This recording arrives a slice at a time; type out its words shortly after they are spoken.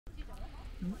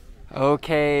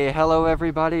Okay, hello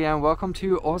everybody and welcome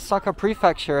to Osaka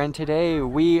Prefecture, and today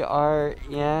we are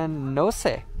in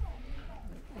Nose.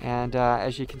 And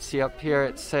as you can see up here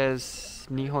it says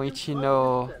Nihonichi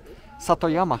no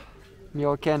Satoyama,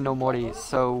 Myoken no Mori.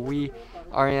 So we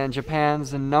are in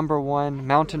Japan's #1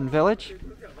 mountain village,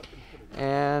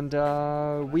 and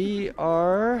we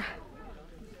are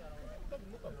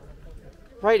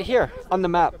right here on the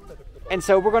map. And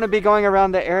so we're going to be going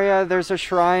around the area. There's a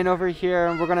shrine over here,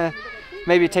 and we're going to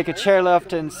maybe take a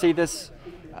chairlift and see this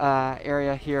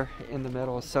area here in the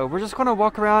middle. So we're just going to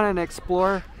walk around and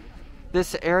explore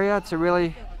this area. It's a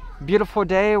really beautiful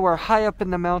day. We're high up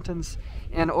in the mountains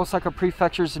in Osaka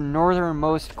Prefecture's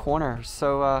northernmost corner.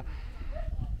 So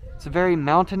it's very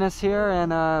mountainous here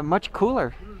and much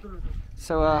cooler.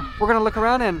 So we're going to look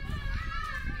around and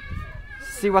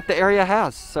see what the area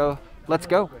has. So let's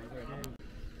go.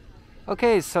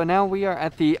 Okay, so now we are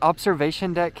at the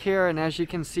observation deck here, and as you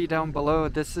can see down below,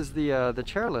 this is the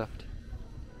chairlift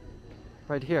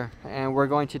right here, and we're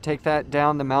going to take that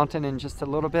down the mountain in just a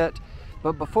little bit.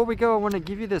 But before we go, I want to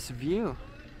give you this view,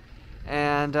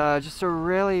 and just a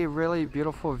really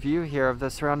beautiful view here of the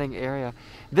surrounding area.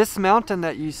 This mountain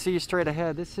that you see straight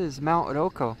ahead, this is Mount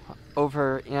Roko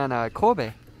over in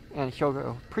Kobe and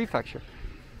Hyogo Prefecture.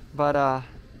 But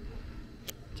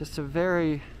just a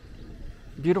very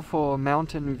beautiful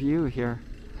mountain view here.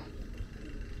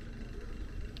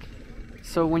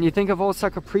 So when you think of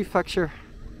Osaka Prefecture,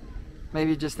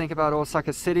 maybe just think about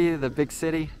Osaka City, the big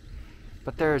city.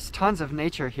 But there's tons of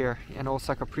nature here in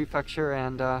Osaka Prefecture,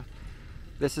 and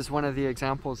this is one of the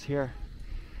examples here.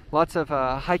 Lots of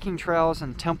hiking trails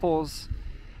and temples,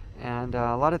 and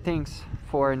a lot of things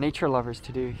for nature lovers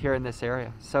to do here in this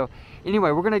area. So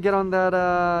anyway, we're gonna get on that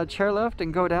chairlift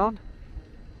and go down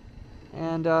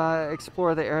and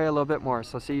explore the area a little bit more.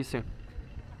 So see you soon.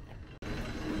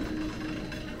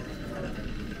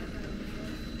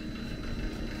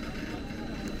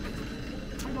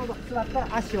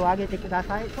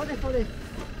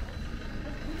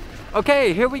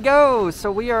 Okay, here we go. So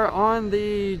we are on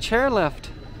the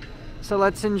chairlift. So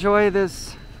let's enjoy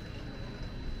this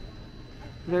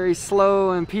very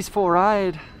slow and peaceful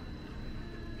ride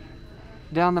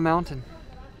down the mountain.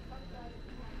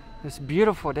 This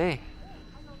beautiful day.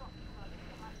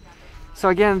 So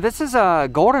again, this is a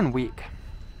golden week,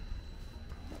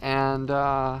 and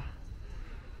a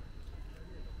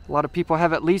lot of people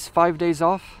have at least 5 days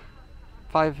off,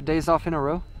 5 days off in a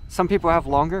row. Some people have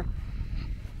longer.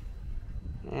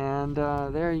 And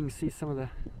there you can see some of the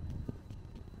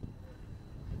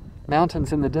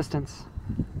mountains in the distance.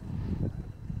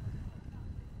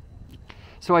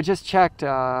 So I just checked,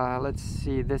 let's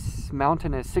see, this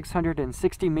mountain is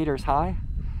 660 meters high,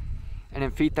 and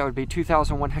in feet that would be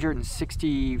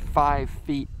 2,165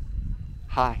 feet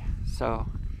high. So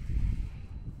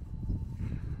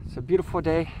it's a beautiful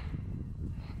day.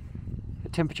 The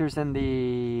temperature's in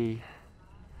the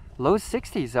low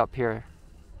 60s up here.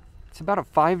 It's about a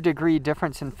 5-degree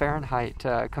difference in Fahrenheit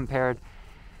compared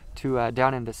to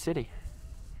down in the city.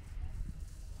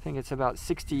 I think it's about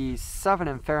 67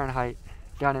 in Fahrenheit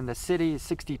down in the city,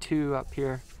 62 up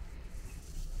here.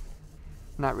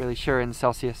 Not really sure in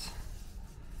Celsius.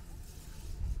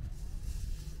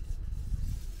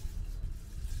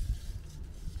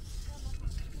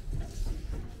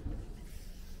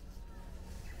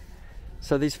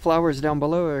 So these flowers down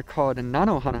below are called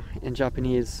nanohana in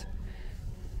Japanese.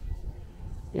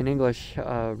 In English,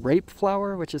 rape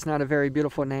flower, which is not a very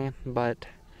beautiful name, but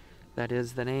that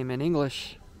is the name in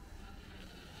English.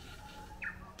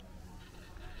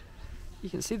 You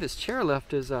can see this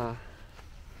chairlift is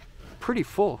pretty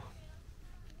full.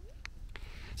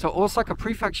 So Osaka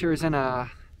Prefecture is in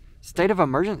a state of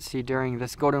emergency during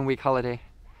this Golden Week holiday.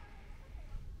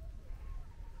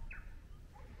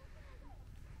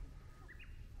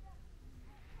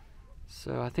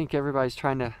 So I think everybody's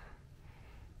trying to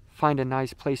find a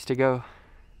nice place to go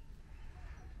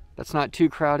that's not too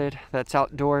crowded, that's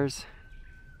outdoors.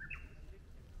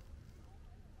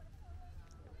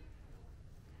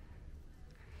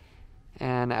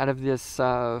 And out of this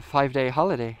 5-day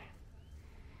holiday,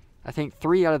 I think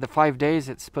 3 out of the 5 days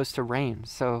it's supposed to rain.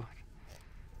 So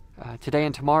today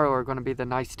and tomorrow are going to be the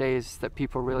nice days that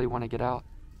people really want to get out.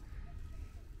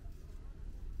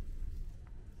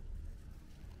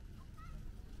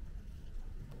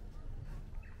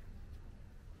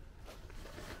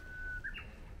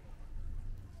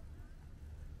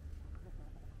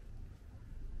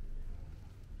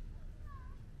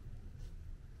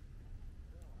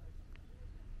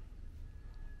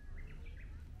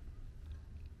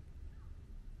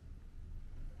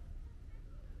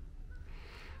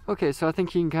 Okay, so I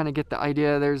think you can kind of get the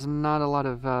idea. There's not a lot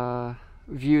of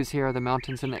views here of the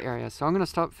mountains in the area. So I'm going to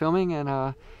stop filming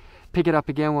and pick it up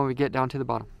again when we get down to the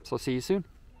bottom. So see you soon.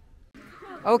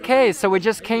 Okay, so we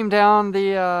just came down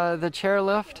the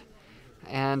chairlift,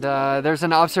 and there's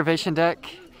an observation deck,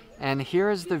 and here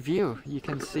is the view. You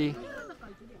can see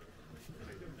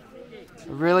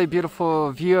a really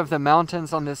beautiful view of the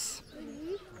mountains on this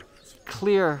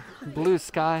clear blue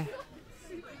sky.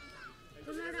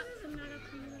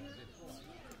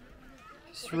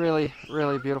 It's really,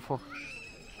 really beautiful.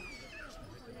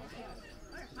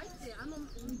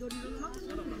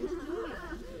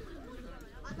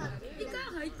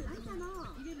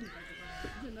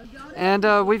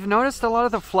 And we've noticed a lot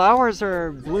of the flowers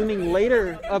are blooming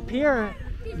later up here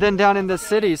than down in the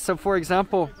city. So for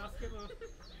example,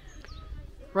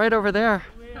 right over there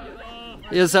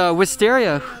is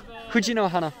wisteria, Fuji no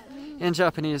hana in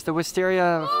Japanese. The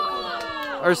wisteria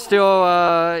are still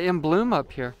in bloom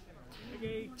up here.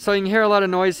 So you can hear a lot of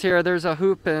noise here. There's a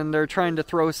hoop and they're trying to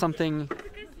throw something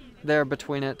there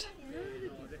between it.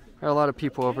 There are a lot of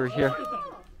people over here.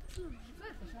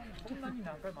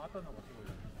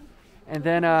 And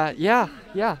then, yeah,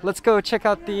 let's go check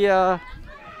out the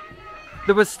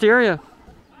wisteria.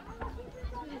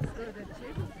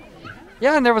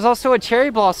 Yeah, and there was also a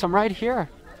cherry blossom right here.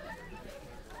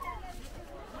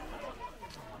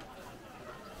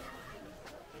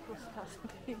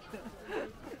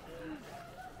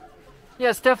 Yeah,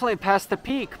 it's definitely past the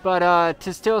peak, but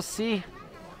to still see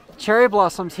cherry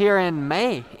blossoms here in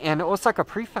May in Osaka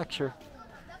Prefecture,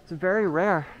 it's very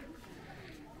rare.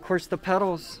 Of course, the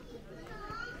petals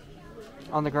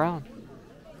on the ground.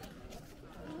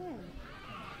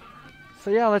 So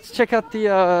yeah, let's check out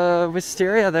the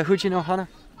wisteria, the Fuji no hana.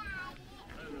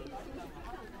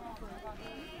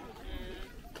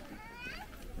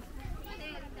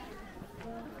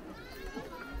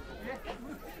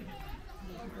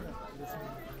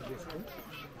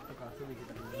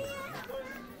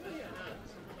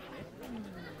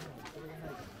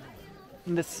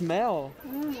 And the smell,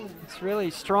 it's really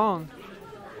strong.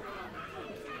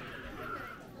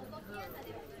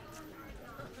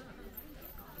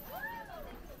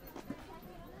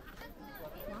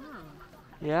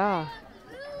 Yeah.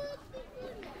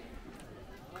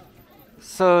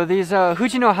 So these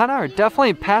Fuji no hana are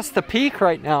definitely past the peak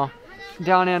right now,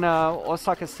 down in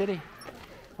Osaka City.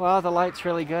 Wow, the light's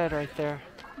really good right there.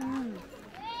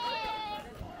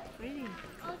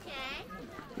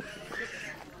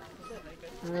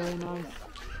 Really nice.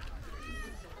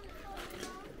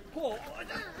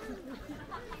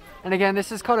 And again,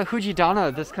 this is called a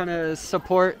Fujidana. This kind of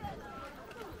support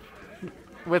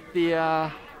with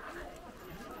the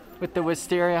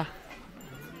wisteria,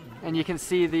 and you can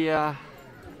see the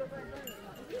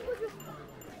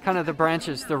kind of the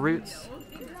branches, the roots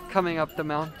coming up the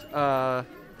mount, the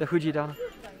Fujidana.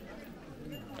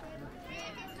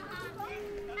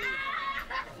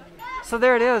 So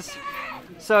there it is.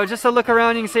 So just a look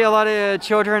around, you can see a lot of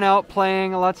children out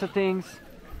playing, lots of things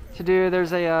to do.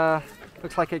 There's a,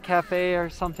 looks like a cafe or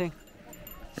something.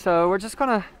 So we're just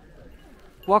gonna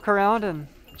walk around and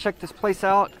check this place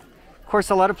out. Of course,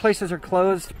 a lot of places are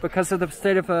closed because of the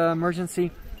state of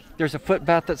emergency. There's a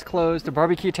footbath that's closed, the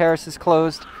barbecue terrace is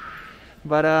closed.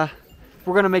 But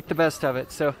we're gonna make the best of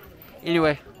it. So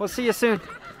anyway, we'll see you soon.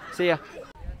 See ya.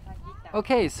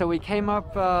 Okay, so we came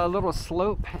up a little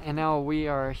slope and now we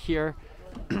are here.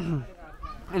 And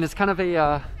it's kind of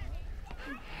a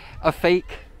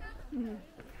fake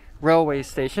railway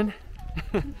station.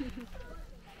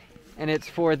 And it's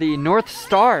for the North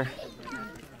Star.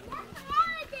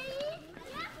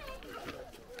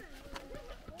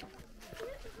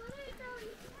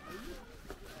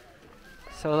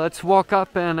 So let's walk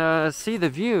up and see the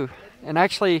view. And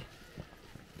actually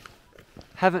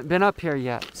haven't been up here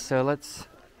yet, so let's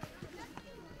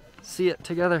see it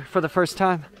together for the first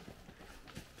time.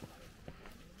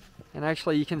 And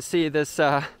actually you can see this,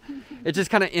 it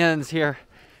just kind of ends here.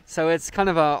 So it's kind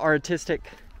of a artistic,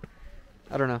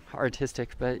 I don't know,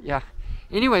 artistic, but yeah.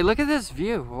 Anyway, look at this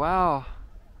view. Wow.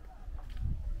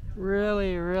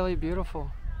 Really, really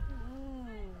beautiful.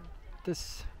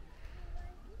 This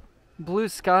blue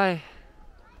sky.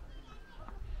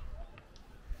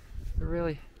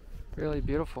 Really, really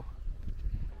beautiful.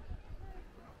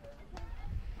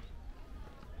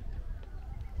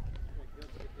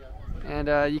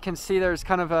 And you can see there's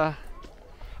kind of a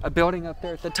building up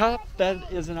there at the top.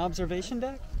 That is an observation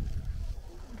deck?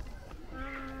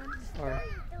 Or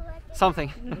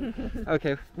something.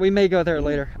 Okay, we may go there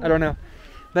later. I don't know.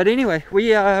 But anyway,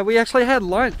 we actually had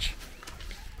lunch.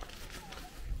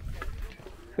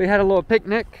 We had a little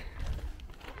picnic.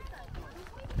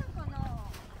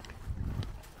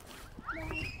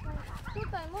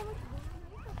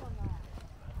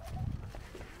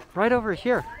 Right over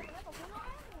here.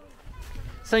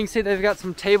 So you can see they've got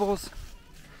some tables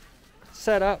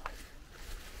set up.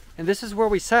 And this is where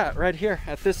we sat, right here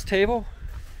at this table.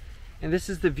 And this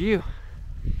is the view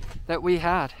that we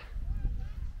had.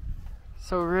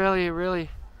 So really, really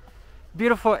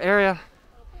beautiful area.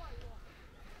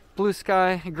 Blue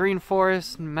sky, green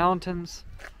forest, mountains.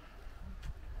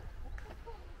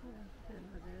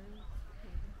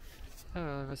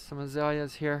 Oh, there's some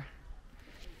azaleas here.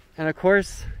 And of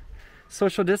course,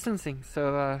 social distancing.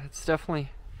 So it's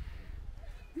definitely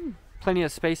plenty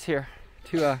of space here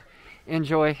to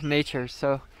enjoy nature.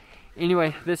 So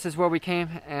anyway, this is where we came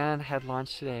and had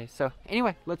lunch today. So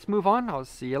anyway, let's move on. I'll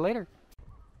see you later.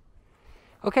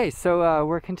 Okay, so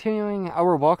we're continuing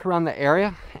our walk around the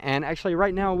area, and actually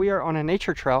right now we are on a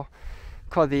nature trail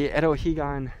called the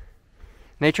Edo-Higan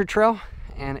Nature Trail.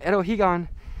 And Edo-Higan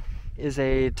is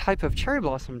a type of cherry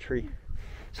blossom tree.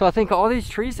 So I think all these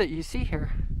trees that you see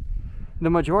here,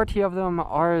 the majority of them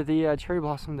are the cherry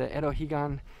blossom, the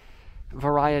Edo-Higan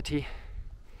variety.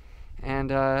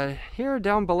 And here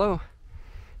down below,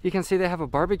 you can see they have a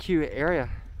barbecue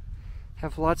area.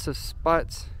 Have lots of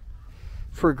spots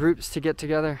for groups to get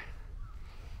together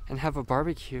and have a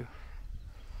barbecue.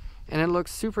 And it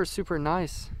looks super, super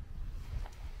nice.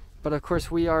 But of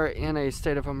course we are in a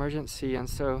state of emergency, and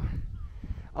so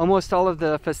almost all of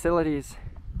the facilities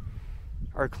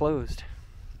are closed.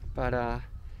 But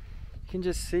you can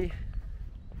just see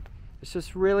it's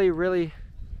just really, really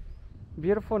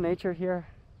beautiful nature here.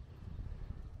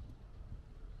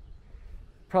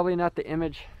 Probably not the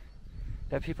image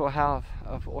that people have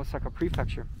of Osaka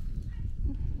Prefecture.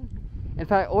 In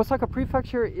fact, Osaka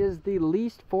Prefecture is the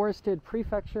least forested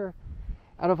prefecture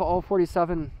out of all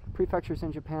 47 prefectures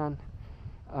in Japan.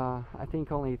 I think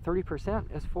only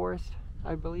 30% is forest,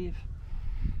 I believe.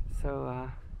 So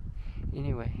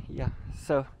anyway, yeah,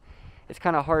 so it's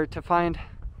kind of hard to find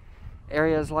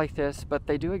areas like this, but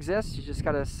they do exist. You just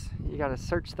gotta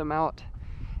search them out,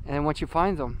 and then once you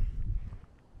find them,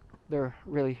 they're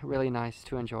really, really nice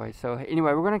to enjoy. So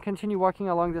anyway, we're going to continue walking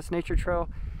along this nature trail,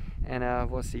 and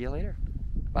we'll see you later.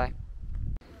 Bye.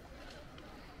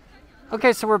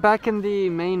 Okay, so we're back in the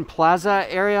main plaza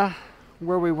area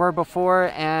where we were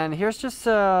before, and here's just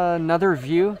another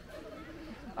view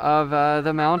of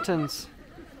the mountains,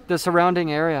 the surrounding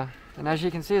area. And as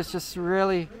you can see, it's just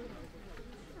really,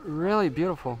 really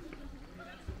beautiful.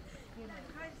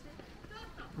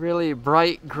 Really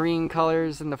bright green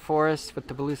colors in the forest with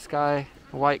the blue sky,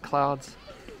 white clouds.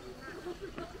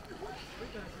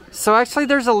 So actually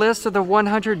there's a list of the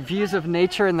 100 views of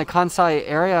nature in the Kansai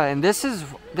area, and this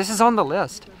is on the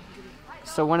list.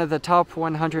 So one of the top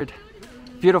 100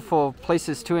 beautiful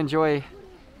places to enjoy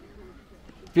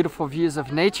beautiful views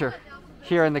of nature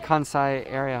here in the Kansai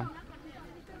area.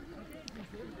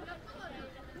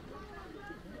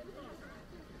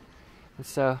 And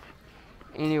so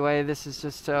anyway, this is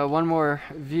just one more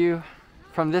view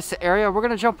from this area. We're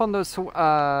going to jump on those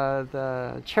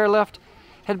the chairlift,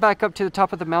 head back up to the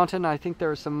top of the mountain. I think there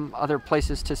are some other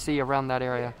places to see around that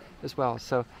area as well.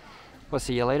 So we'll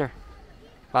see you later.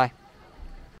 Bye.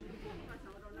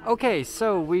 Okay,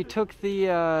 so we took the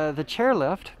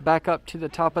chairlift back up to the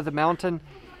top of the mountain,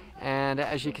 and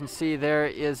as you can see, there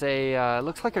is a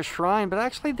looks like a shrine, but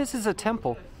actually this is a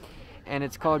temple, and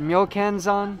it's called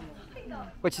Myokenzan,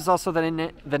 which is also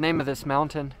the name of this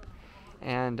mountain.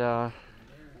 And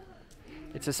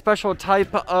it's a special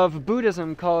type of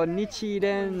Buddhism called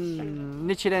Nichirenshu.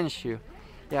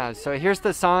 Yeah, so here's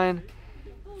the sign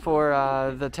for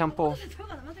the temple.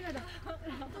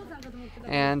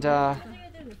 And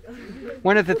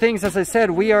one of the things, as I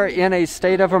said, we are in a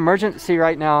state of emergency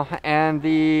right now, and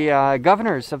the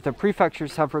governors of the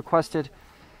prefectures have requested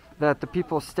that the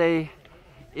people stay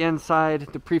inside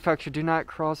the prefecture, do not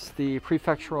cross the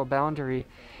prefectural boundary.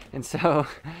 And so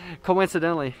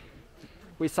coincidentally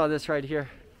we saw this right here,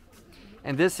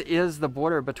 and this is the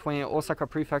border between Osaka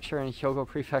Prefecture and Hyogo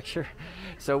Prefecture.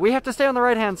 So we have to stay on the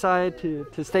right hand side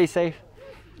to stay safe.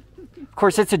 Of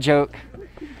course, it's a joke.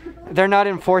 They're not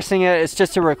enforcing it, it's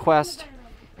just a request,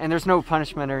 and there's no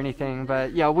punishment or anything.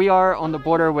 But yeah, we are on the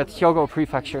border with Hyogo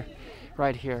Prefecture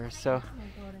right here. So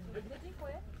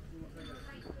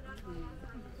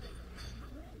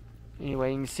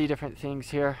anyway, you can see different things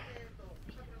here.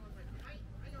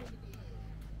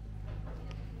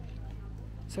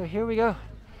 So here we go.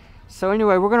 So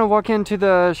anyway, we're gonna walk into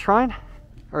the shrine,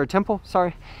 or temple,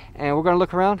 sorry, and we're gonna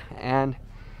look around, and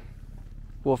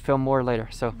we'll film more later.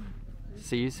 So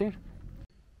see you soon.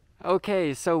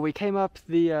 Okay, so we came up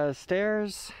the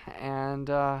stairs, and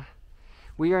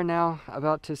We are now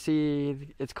about to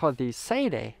see, it's called the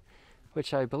Seirei,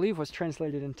 which I believe was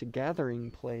translated into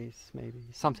gathering place, maybe,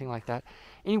 something like that.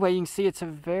 Anyway, you can see it's a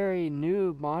very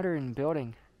new, modern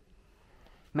building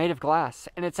made of glass,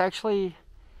 and it's actually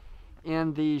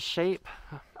in the shape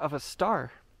of a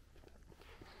star.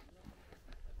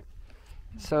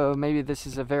 So maybe this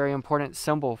is a very important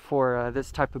symbol for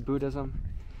this type of Buddhism.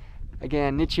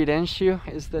 Again, Nichiren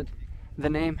is the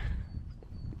name.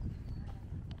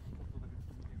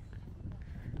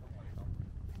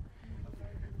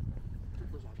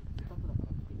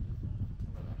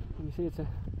 You see, it's a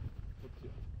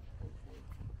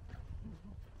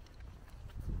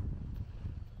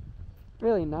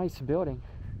really nice building,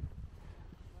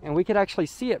 and we could actually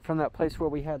see it from that place where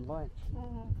we had lunch.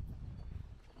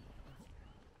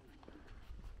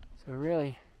 So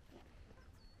really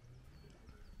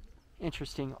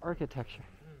interesting architecture.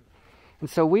 And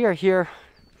so we are here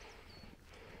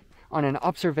on an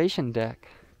observation deck,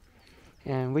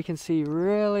 and we can see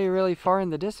really, really far in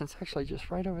the distance, actually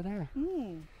just right over there.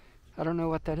 I don't know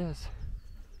what that is.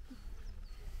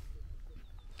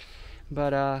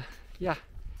 But yeah,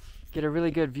 get a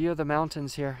really good view of the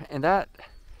mountains here. And that,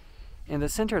 in the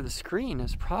center of the screen,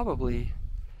 is probably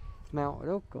Mount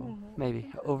Roko,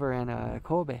 maybe, over in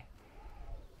Kobe.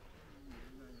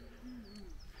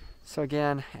 So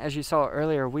again, as you saw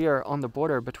earlier, we are on the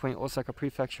border between Osaka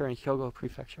Prefecture and Hyogo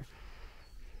Prefecture.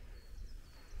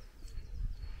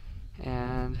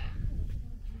 And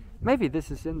maybe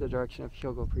this is in the direction of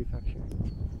Hyogo Prefecture.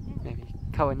 Maybe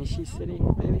Kawanishi City,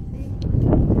 maybe.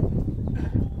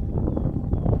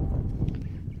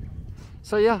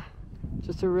 So yeah,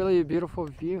 just a really beautiful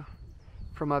view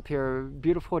from up here.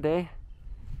 Beautiful day,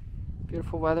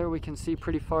 beautiful weather. We can see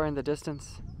pretty far in the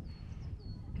distance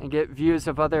and get views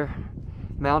of other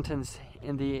mountains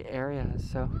in the area.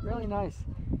 So really nice.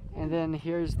 And then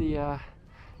here's the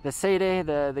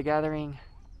Seirei, the gathering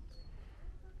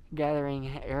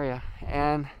area,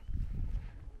 and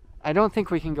I don't think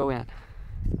we can go in.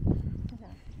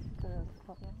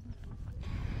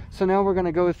 So now we're going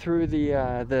to go through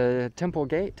the temple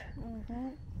gate,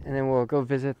 and then we'll go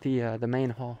visit the main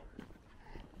hall.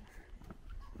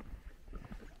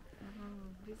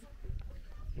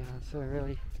 Yeah, it's a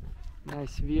really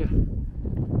nice view.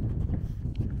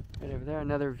 Right over there,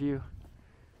 another view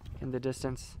in the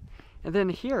distance, and then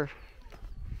here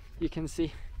you can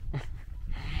see.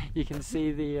 You can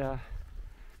see the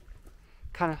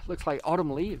kind of looks like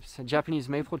autumn leaves, a Japanese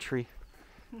maple tree.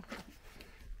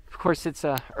 Of course, it's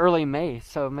early May,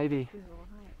 so maybe,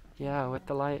 yeah, with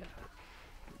the light.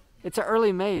 It's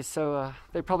early May, so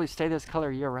they probably stay this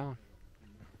color year round.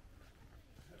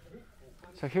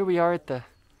 So here we are at the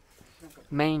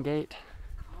main gate.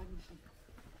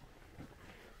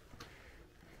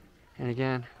 And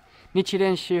again,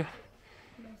 Nichiren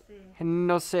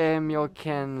Nose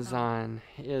Myokenzan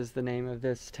is the name of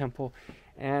this temple,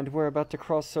 and we're about to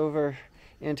cross over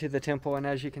into the temple. And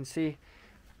as you can see,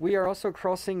 we are also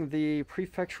crossing the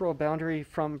prefectural boundary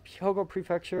from Hyogo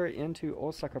Prefecture into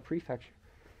Osaka Prefecture.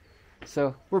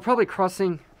 So we're probably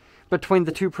crossing between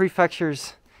the two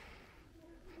prefectures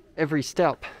every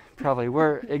step, probably.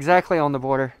 We're exactly on the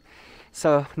border.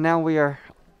 So now we are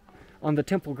on the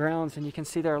temple grounds, and you can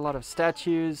see there are a lot of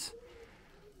statues.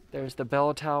 There's the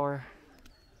bell tower.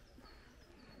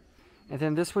 And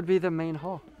then this would be the main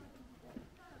hall.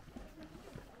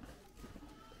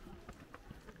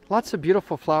 Lots of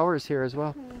beautiful flowers here as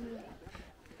well.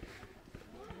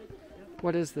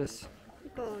 What is this?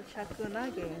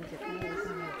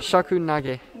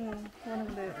 Shakunage.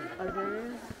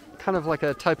 Kind of like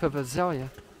a type of azalea.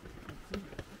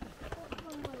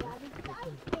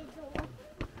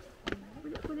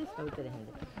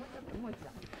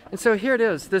 And so here it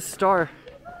is, this star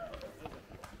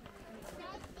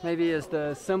maybe is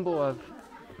the symbol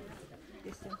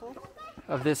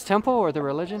of this temple or the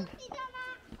religion.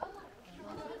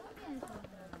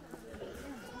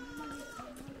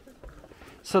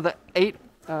 So the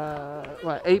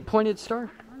eight-pointed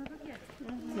star?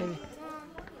 Maybe.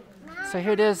 So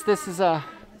here it is. This is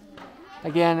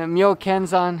again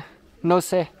Myokenzan,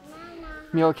 Nose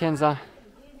Myokenzan.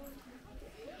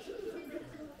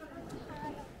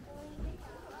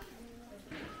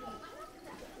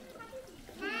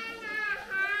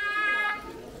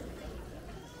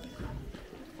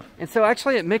 And so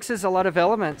actually it mixes a lot of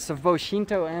elements of both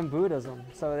Shinto and Buddhism.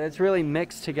 So it's really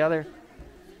mixed together.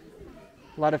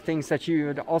 A lot of things that you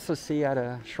would also see at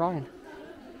a shrine.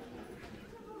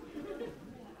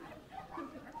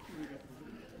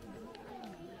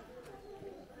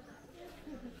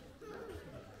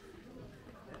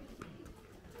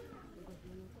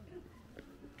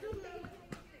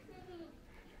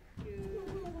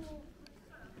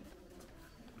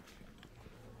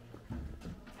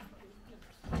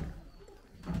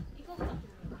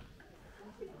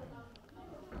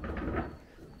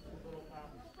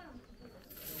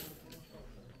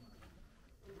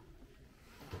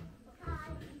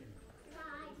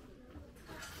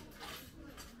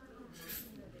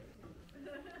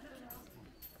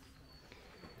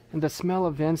 And the smell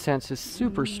of incense is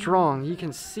super strong. You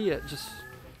can see it just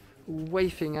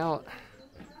wafting out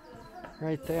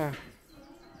right there.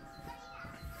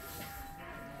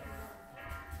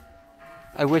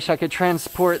 I wish I could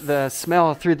transport the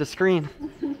smell through the screen.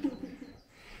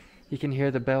 You can hear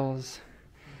the bells.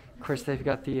 Of course, they've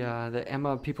got the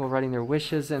Emma people writing their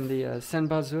wishes, and the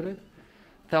Senbazuru,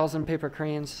 1,000 paper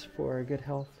cranes for good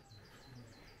health.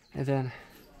 And then,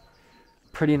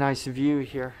 pretty nice view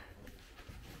here.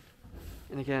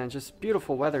 And again, just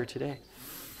beautiful weather today.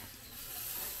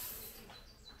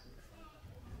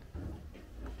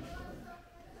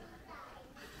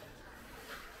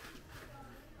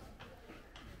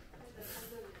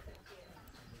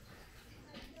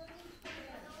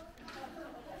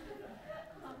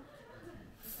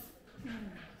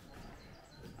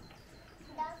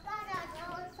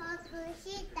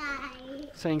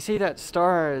 So you can see that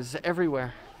star is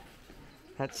everywhere,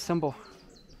 that symbol.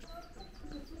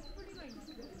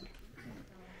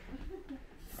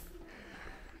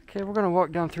 Okay, we're going to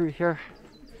walk down through here.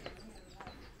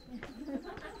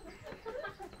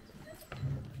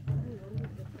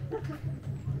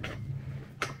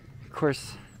 Of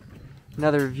course,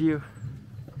 another view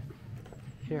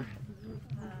here.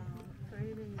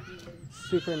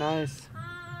 Super nice.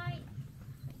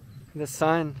 The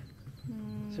sun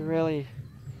is really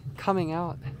coming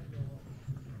out.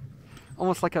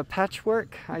 Almost like a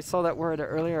patchwork. I saw that word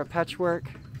earlier, a patchwork.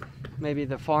 Maybe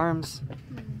the farms.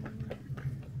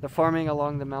 The farming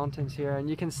along the mountains here. And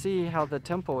you can see how the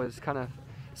temple is kind of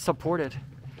supported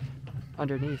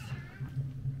underneath.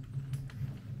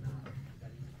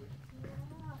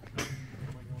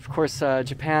 Of course,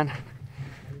 Japan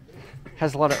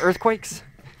has a lot of earthquakes.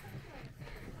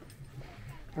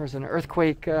 There was an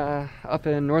earthquake up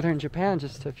in northern Japan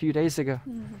just a few days ago.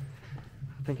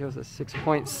 I think it was a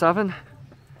 6.7.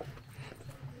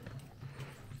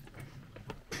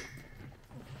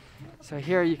 So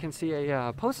here you can see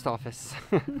a post office.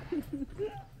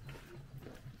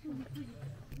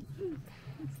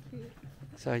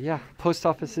 So yeah, post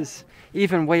office is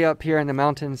even way up here in the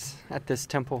mountains at this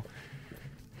temple.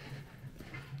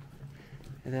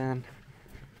 And then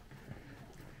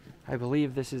I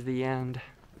believe this is the end.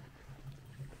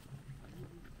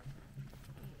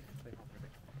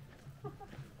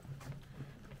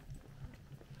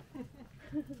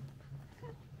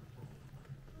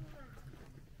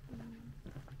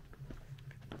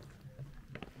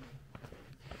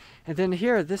 And then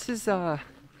here, this is the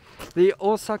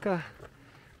Osaka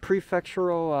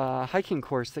Prefectural hiking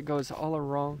course that goes all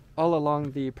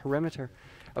along the perimeter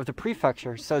of the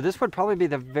prefecture. So this would probably be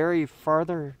the very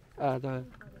farther, the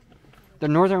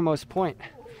northernmost point.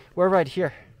 We're right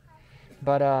here,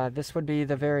 but this would be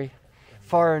the very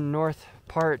far north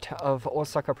part of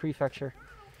Osaka Prefecture.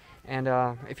 And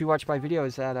if you watch my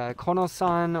videos at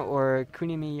Kono-san or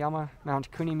Kunimi Yama,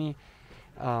 Mount Kunimi,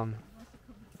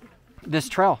 this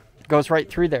trail goes right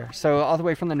through there. So all the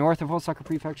way from the north of Osaka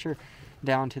Prefecture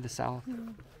down to the south.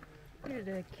 Here's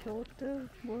the Kyoto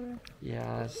border.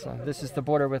 Yeah, so this is the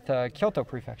border with Kyoto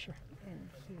Prefecture.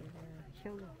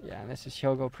 Yeah, this is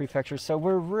Hyogo Prefecture. So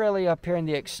we're really up here in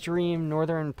the extreme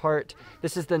northern part.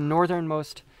 This is the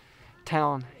northernmost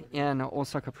town in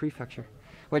Osaka Prefecture,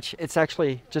 which it's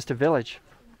actually just a village.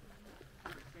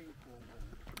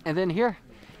 And then here,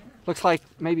 looks like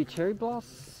maybe cherry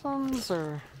blossoms,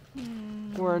 or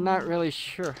we're not really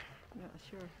sure. Not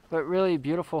sure. But really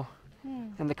beautiful,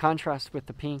 and the contrast with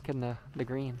the pink and the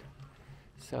green.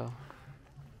 So,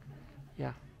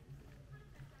 yeah.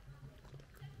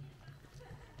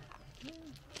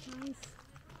 Nice.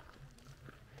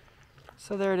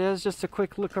 So there it is, just a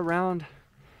quick look around.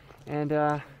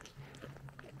 And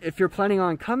if you're planning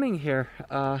on coming here,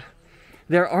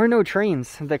 there are no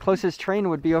trains. The closest train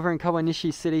would be over in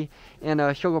Kawanishi City in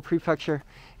Hyogo Prefecture,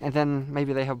 and then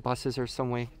maybe they have buses or some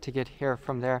way to get here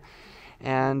from there.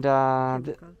 And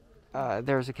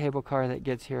there's a cable car that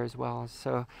gets here as well.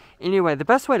 So anyway, the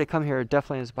best way to come here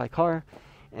definitely is by car.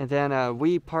 And then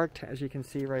we parked, as you can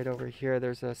see right over here,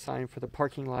 there's a sign for the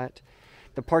parking lot.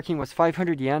 The parking was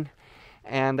 500 yen,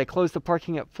 and they closed the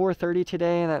parking at 4:30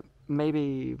 today. That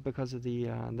maybe because of the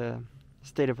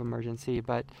state of emergency.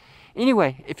 But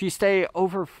anyway, if you stay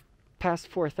over past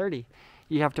 4:30,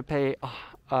 you have to pay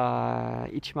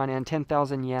each man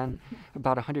 10,000 yen,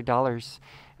 about $100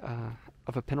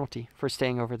 of a penalty for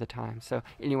staying over the time. So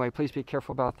anyway, please be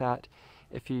careful about that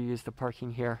if you use the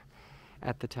parking here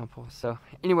at the temple. So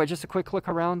anyway, just a quick look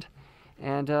around,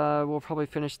 and we'll probably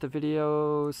finish the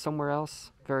video somewhere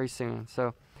else very soon.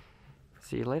 So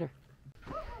see you later.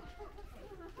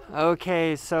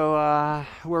 Okay, so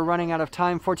we're running out of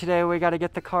time for today. We got to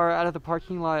get the car out of the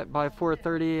parking lot by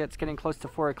 4:30. It's getting close to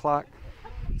 4 o'clock.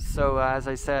 So as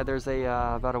I said, there's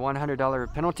about a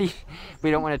 $100 penalty.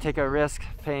 We don't want to take a risk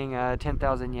paying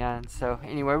 10,000 yen. So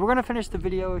anyway, we're going to finish the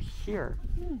video here.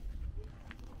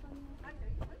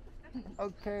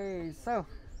 Okay, so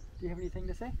do you have anything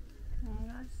to say?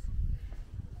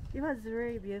 It was a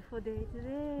very beautiful day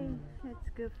today. It's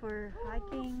good for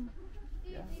hiking.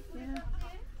 Yeah.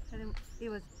 And it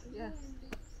was,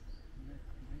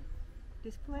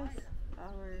 this place,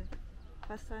 our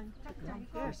first time to come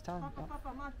here. First time. Oh.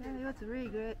 Yeah, it was a really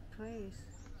great place.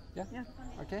 Yeah.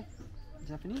 Okay.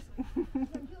 Japanese?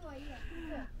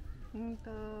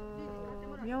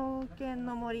 妙見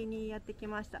の森にやってき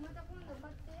ました。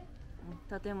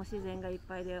とても自然がいっ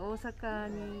ぱいで、大阪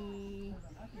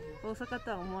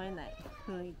とは思えない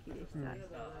雰囲気でした。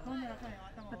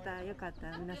またよかった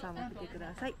ら皆さんも来てく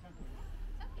ださい。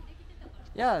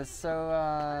Yeah,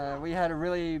 so we had a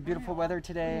really beautiful weather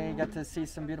today, got to see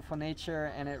some beautiful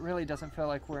nature, and it really doesn't feel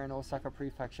like we're in Osaka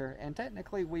Prefecture. And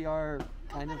technically we are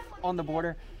kind of on the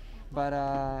border, but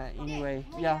anyway,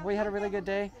 yeah, we had a really good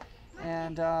day.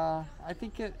 And I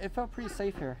think it felt pretty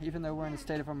safe here, even though we're in a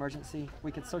state of emergency.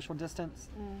 We could social distance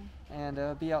and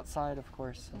be outside, of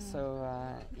course. So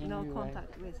anyway, no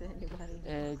contact with anybody.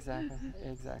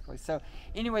 Exactly. So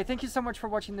anyway, thank you so much for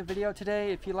watching the video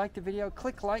today. If you liked the video,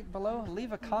 click like below,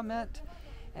 leave a comment,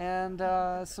 and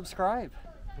subscribe.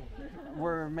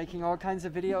 We're making all kinds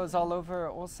of videos all over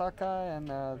Osaka and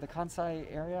the Kansai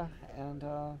area, and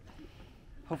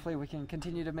hopefully we can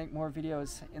continue to make more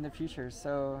videos in the future.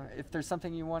 So if there's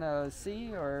something you want to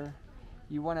see or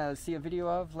you want to see a video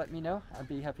of, let me know. I'd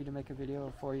be happy to make a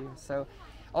video for you. So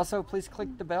also please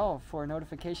click the bell for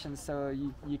notifications so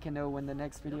you can know when the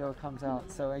next video comes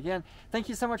out. So again, thank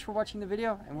you so much for watching the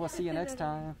video, and we'll see you next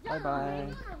time. Bye bye.